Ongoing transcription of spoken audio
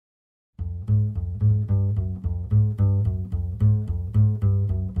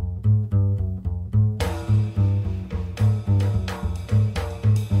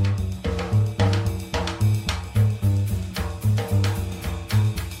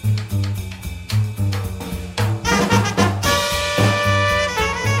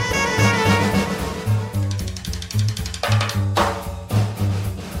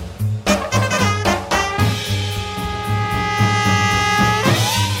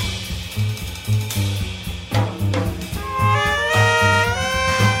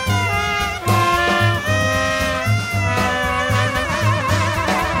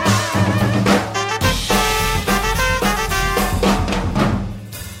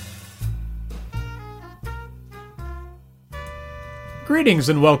Greetings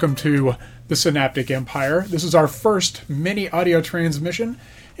and welcome to the Synaptic Empire. This is our first mini audio transmission.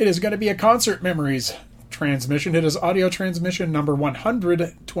 It is going to be a concert memories transmission. It is audio transmission number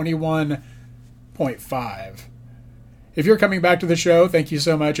 121.5. If you're coming back to the show, thank you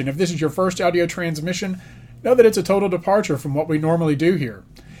so much. And if this is your first audio transmission, know that it's a total departure from what we normally do here.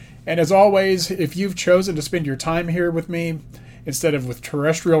 And as always, if you've chosen to spend your time here with me, instead of with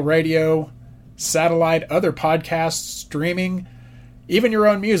terrestrial radio, satellite, other podcasts, streaming, even your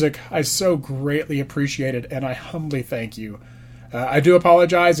own music, I so greatly appreciate it, and I humbly thank you. I do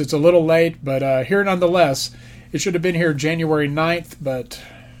apologize, it's a little late, but here nonetheless. It should have been here January 9th, but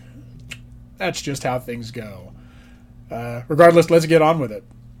that's just how things go. Regardless, let's get on with it.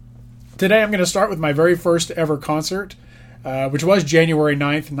 Today I'm going to start with my very first ever concert, which was January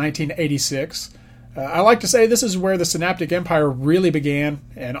 9th, 1986. I like to say this is where the Synaptic Empire really began,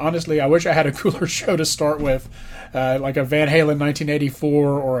 and honestly, I wish I had a cooler show to start with, like a Van Halen 1984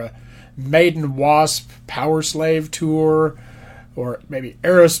 or a Maiden Wasp Power Slave tour, or maybe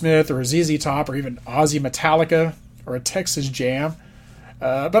Aerosmith or a ZZ Top or even Ozzy Metallica or a Texas Jam,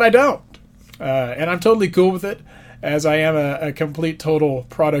 but I don't, and I'm totally cool with it, as I am a complete total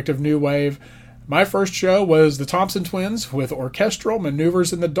product of New Wave. My first show was the Thompson Twins with Orchestral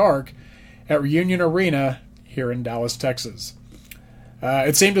Maneuvers in the Dark at Reunion Arena here in Dallas, Texas.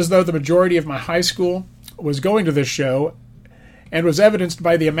 It seemed as though the majority of my high school was going to this show, and was evidenced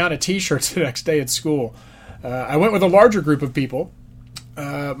by the amount of t-shirts the next day at school. I went with a larger group of people,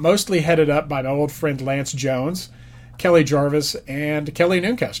 mostly headed up by my old friend Lance Jones, Kelly Jarvis, and Kelly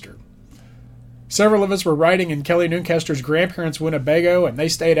Noonkester. Several of us were riding in Kelly Noonkester's grandparents' Winnebago, and they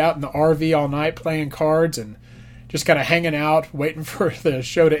stayed out in the RV all night playing cards and just kind of hanging out, waiting for the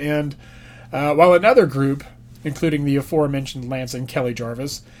show to end. While another group, including the aforementioned Lance and Kelly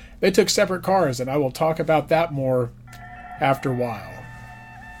Jarvis, they took separate cars, and I will talk about that more after a while.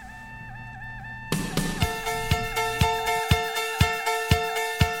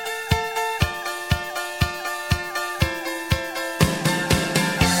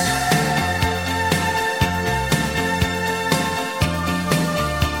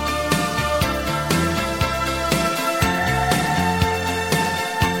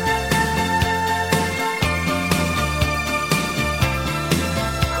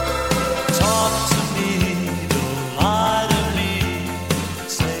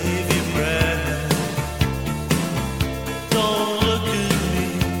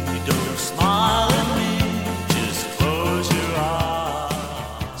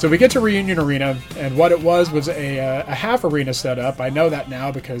 So we get to Reunion Arena, and what it was a half arena setup. I know that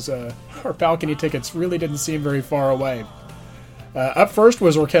now because our balcony tickets really didn't seem very far away. Up first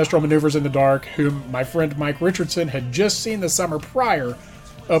was Orchestral Maneuvers in the Dark, whom my friend Mike Richardson had just seen the summer prior,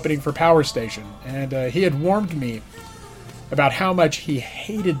 opening for Power Station, and he had warned me about how much he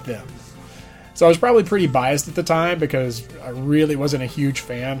hated them. So I was probably pretty biased at the time because I really wasn't a huge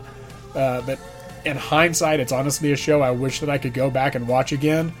fan, but in hindsight, it's honestly a show I wish that I could go back and watch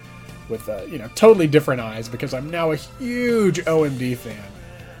again with, totally different eyes, because I'm now a huge OMD fan.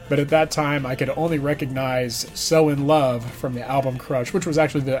 But at that time, I could only recognize So In Love from the album Crush, which was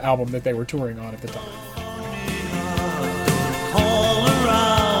actually the album that they were touring on at the time.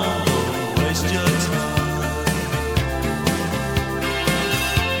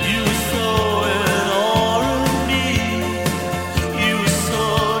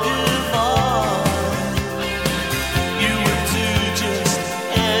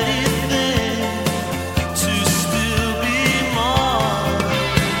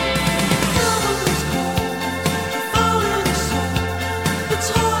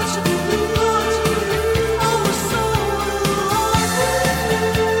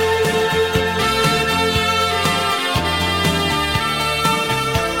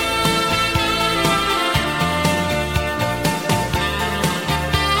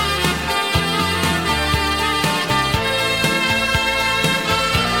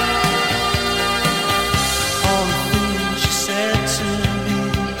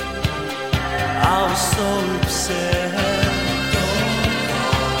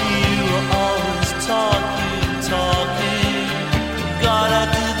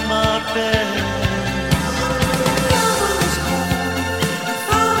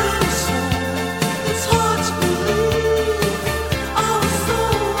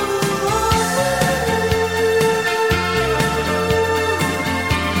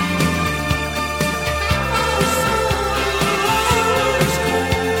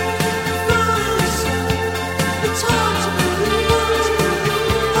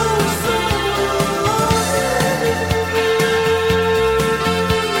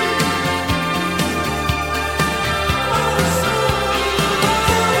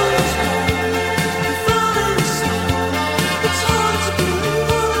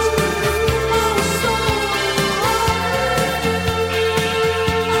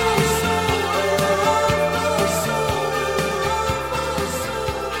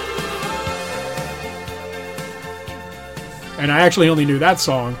 And I actually only knew that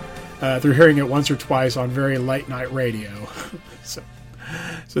song through hearing it once or twice on very late night radio.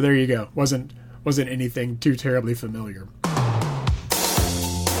 so there you go. Wasn't anything too terribly familiar.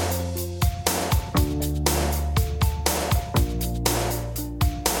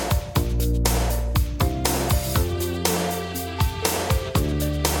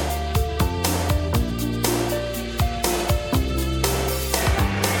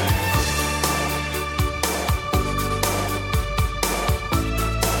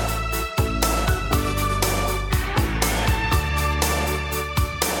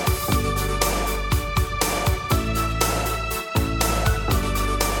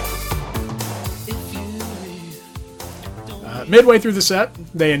 Midway through the set,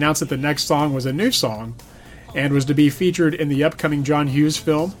 they announced that the next song was a new song and was to be featured in the upcoming John Hughes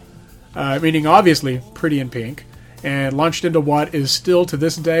film, meaning obviously Pretty in Pink, and launched into what is still to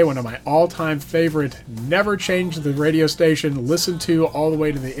this day one of my all-time favorite, never changed the radio station, listened to all the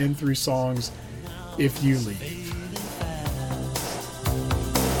way to the end through songs, If You Leave.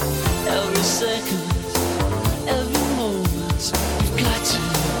 Every second, every moment,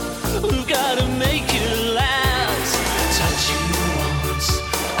 we've got to make it last. Touch you once,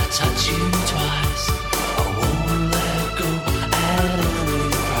 I touch you twice. I won't let go at any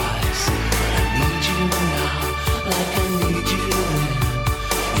price. I need you now, like I need you then.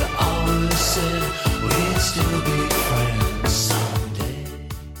 You always said we'd still be friends someday.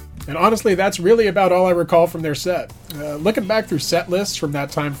 And honestly, that's really about all I recall from their set. Looking back through set lists from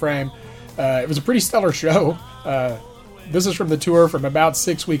that time frame, it was a pretty stellar show. This is from the tour from about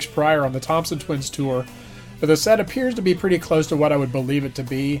 6 weeks prior on the Thompson Twins tour. But the set appears to be pretty close to what I would believe it to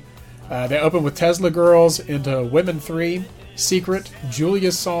be. They open with Tesla Girls into Women 3, Secret,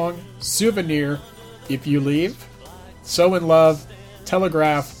 Julia's Song, Souvenir, If You Leave, So in Love,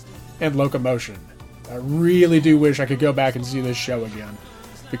 Telegraph, and Locomotion. I really do wish I could go back and see this show again,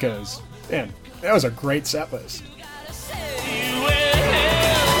 because, man, that was a great set list.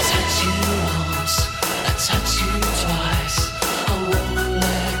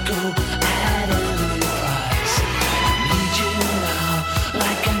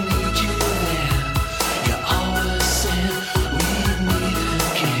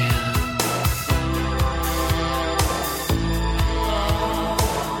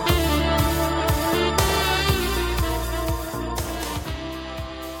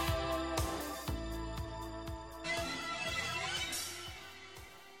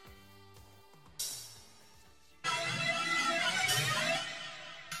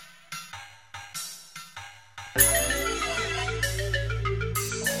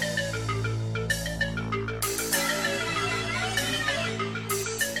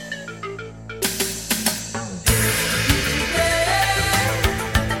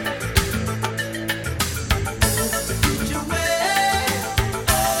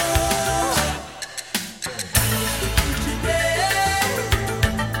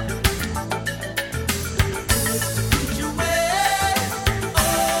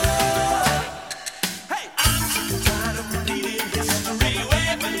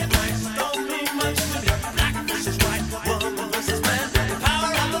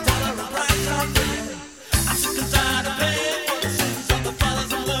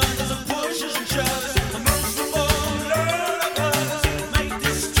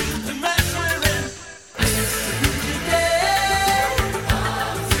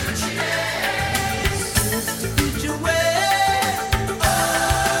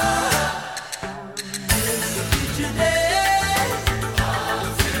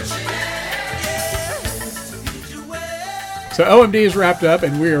 So OMD is wrapped up,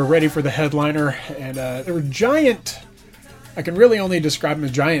 and we are ready for the headliner. And there were giant, I can really only describe them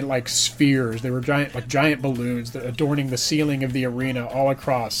as giant, like spheres. They were giant balloons that adorning the ceiling of the arena all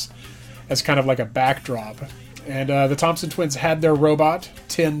across as kind of like a backdrop. And the Thompson Twins had their robot,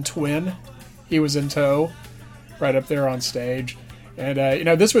 Tin Twin. He was in tow, right up there on stage. And,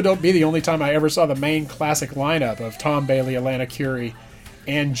 this would be the only time I ever saw the main classic lineup of Tom Bailey, Alana Curie,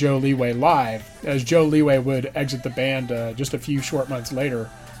 and Joe Leeway live, as Joe Leeway would exit the band just a few short months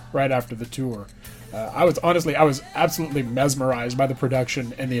later, right after the tour. I was absolutely mesmerized by the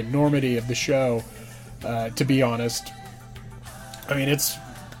production and the enormity of the show, to be honest. I mean, it's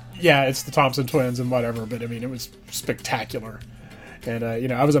the Thompson Twins and whatever, but I mean, it was spectacular. And,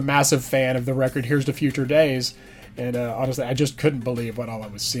 I was a massive fan of the record Here's to Future Days, and honestly, I just couldn't believe what all I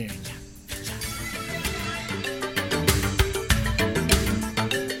was seeing.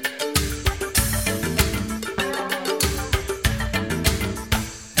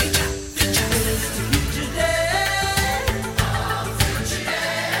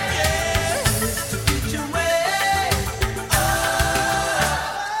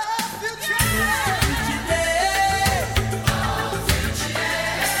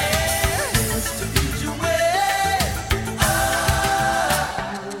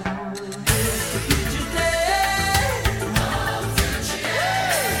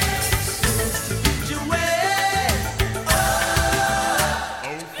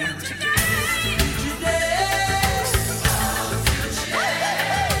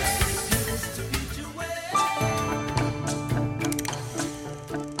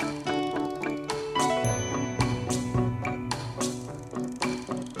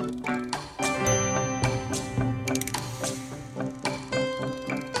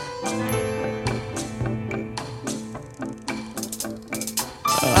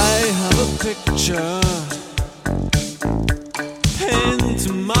 I have a picture pinned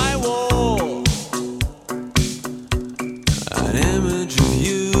to my wall, an image of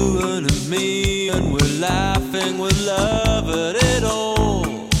you and of me, and we're laughing with love at it all.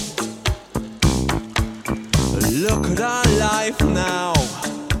 Look at our life now,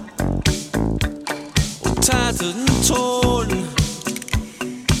 all tattered and torn.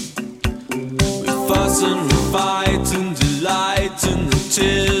 We fuss and we fight and delight in the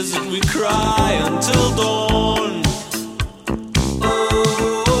tears that we cry until dawn.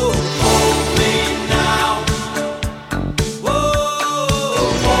 Oh, hold me now. Oh,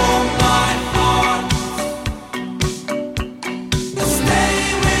 warm my heart. Stay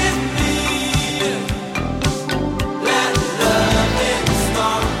with me. Let loving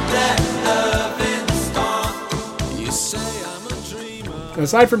start. Let loving start. You say I'm a dreamer.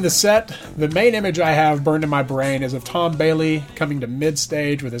 Aside from the set, the main image I have burned in my brain is of Tom Bailey coming to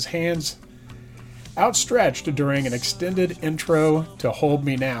mid-stage with his hands outstretched during an extended intro to Hold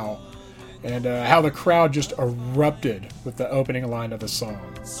Me Now, and how the crowd just erupted with the opening line of the song.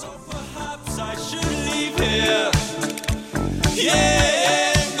 So perhaps I should leave here.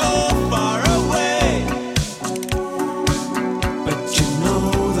 Yeah, go far away. But you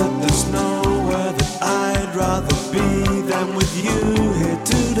know that there's nowhere that I'd rather be than with you here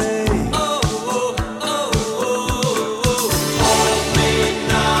today. Hold me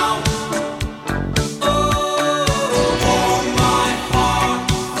now. Oh, warm my heart.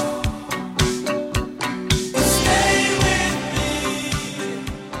 Stay with me.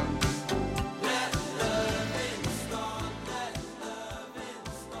 Let loving start. Let loving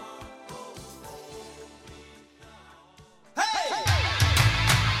start. Hey!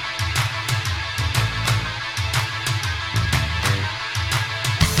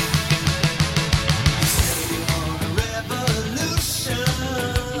 Revolution,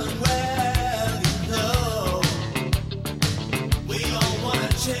 well, you know, we all want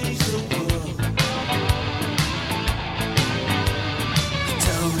to change the world. You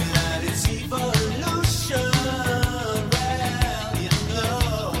tell me that it's evolution, well, you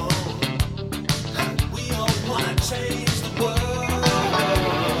know, we all want to change the world.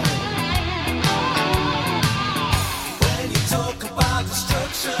 When you talk about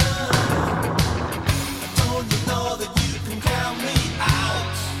destruction, don't you know that you can count me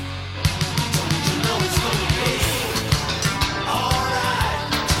out? Don't you know it's gonna be alright?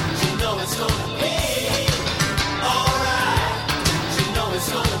 Don't you know it's gonna be alright? Don't you know it's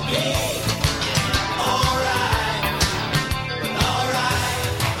gonna be alright? Alright.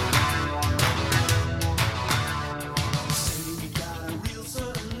 Say we got a real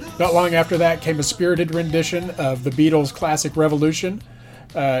solution. Not long after that came a spirited rendition of the Beatles' classic Revolution.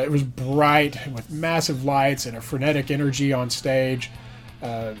 It was bright with massive lights and a frenetic energy on stage.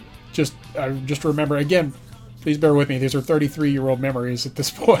 Just remember, again, please bear with me. These are 33-year-old memories at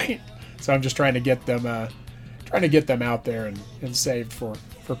this point, so I'm just trying to get them out there and saved for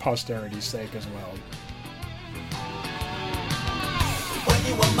posterity's sake as well. When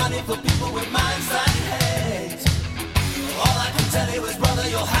you want money for people with minds that hate, all I can tell you is, brother,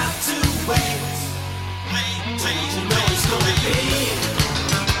 you'll have to wait. Wait, you know it's gonna be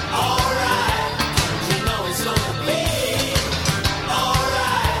alright. You know it's gonna be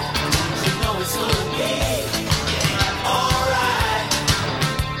alright. You know it's gonna be alright.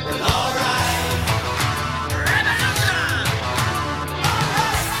 Alright. Revolution!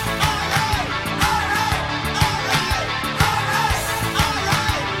 Alright, alright, alright, alright,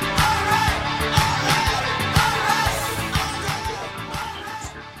 alright, alright,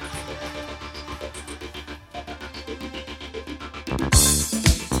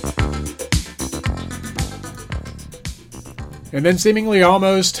 And then seemingly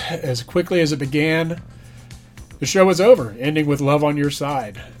almost as quickly as it began, the show was over, ending with Love on Your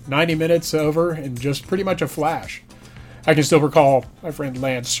Side. 90 minutes over in just pretty much a flash. I can still recall my friend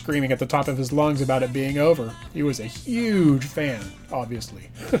Lance screaming at the top of his lungs about it being over. He was a huge fan, obviously.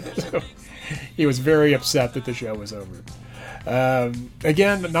 So he was very upset that the show was over.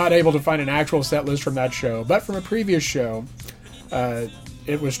 Again, not able to find an actual set list from that show, but from a previous show,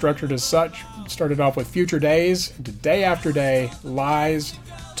 it was structured as such. It started off with Future Days, to Day After Day, Lies,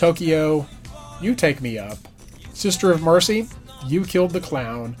 Tokyo, You Take Me Up, Sister of Mercy, You Killed the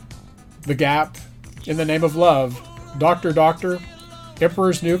Clown, The Gap, In the Name of Love, Doctor Doctor,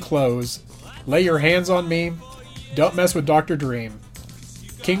 Emperor's New Clothes, Lay Your Hands on Me, Don't Mess with Dr. Dream,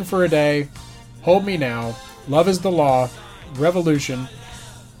 King for a Day, Hold Me Now, Love is the Law, Revolution,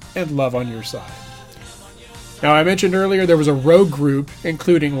 and love on your side. Now, I mentioned earlier there was a rogue group,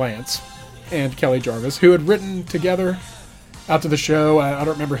 including Lance and Kelly Jarvis, who had written together out to the show. I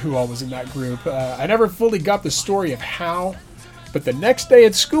don't remember who all was in that group. I never fully got the story of how, but the next day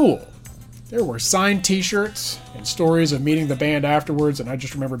at school, there were signed t-shirts and stories of meeting the band afterwards, and I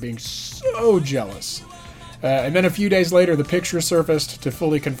just remember being so jealous. And then a few days later, the picture surfaced to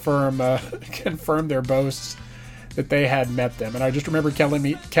fully confirm their boasts that they had met them. And I just remember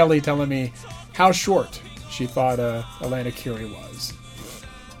Kelly telling me how short she thought Alana Curie was.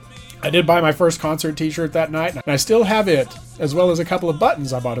 I did buy my first concert t-shirt that night, and I still have it, as well as a couple of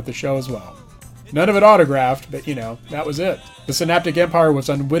buttons I bought at the show as well. None of it autographed, but that was it. The Synaptic Empire was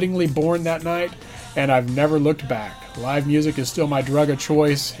unwittingly born that night, and I've never looked back. Live music is still my drug of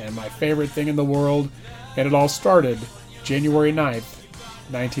choice and my favorite thing in the world, and it all started January 9th,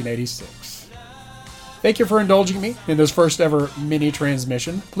 1986. Thank you for indulging me in this first ever mini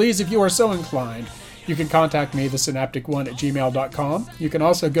transmission. Please, if you are so inclined, you can contact me, thesynaptic1@gmail.com. You can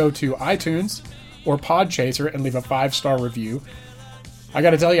also go to iTunes or Podchaser and leave a 5-star review. I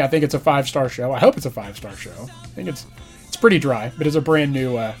gotta tell you, I think it's a 5-star show. I hope it's a 5-star show. I think it's pretty dry, but it's a brand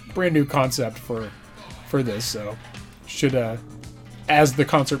new concept for this. So should as the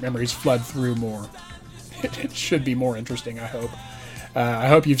concert memories flood through more, it should be more interesting. I hope. I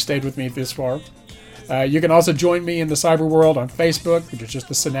hope you've stayed with me this far. You can also join me in the cyber world on Facebook, which is just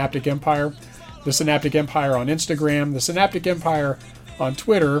the Synaptic Empire. The Synaptic Empire on Instagram, the Synaptic Empire on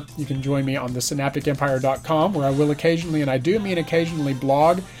Twitter. You can join me on the synapticempire.com, where I will occasionally, and I do mean occasionally,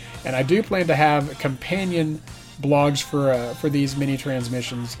 blog, and I do plan to have companion blogs for these mini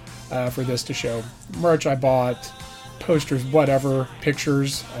transmissions for this to show. Merch I bought, posters, whatever,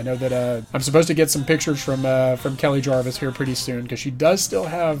 pictures. I know that I'm supposed to get some pictures from Kelly Jarvis here pretty soon, because she does still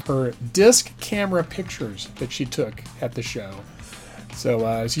have her disc camera pictures that she took at the show.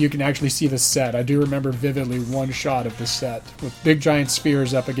 So you can actually see the set. I do remember vividly one shot of the set with big giant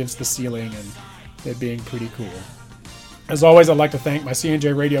spears up against the ceiling and it being pretty cool. As always, I'd like to thank my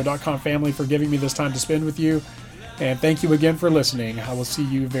CNJRadio.com family for giving me this time to spend with you. And thank you again for listening. I will see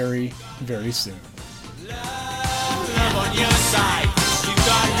you very, very soon. Love on your side.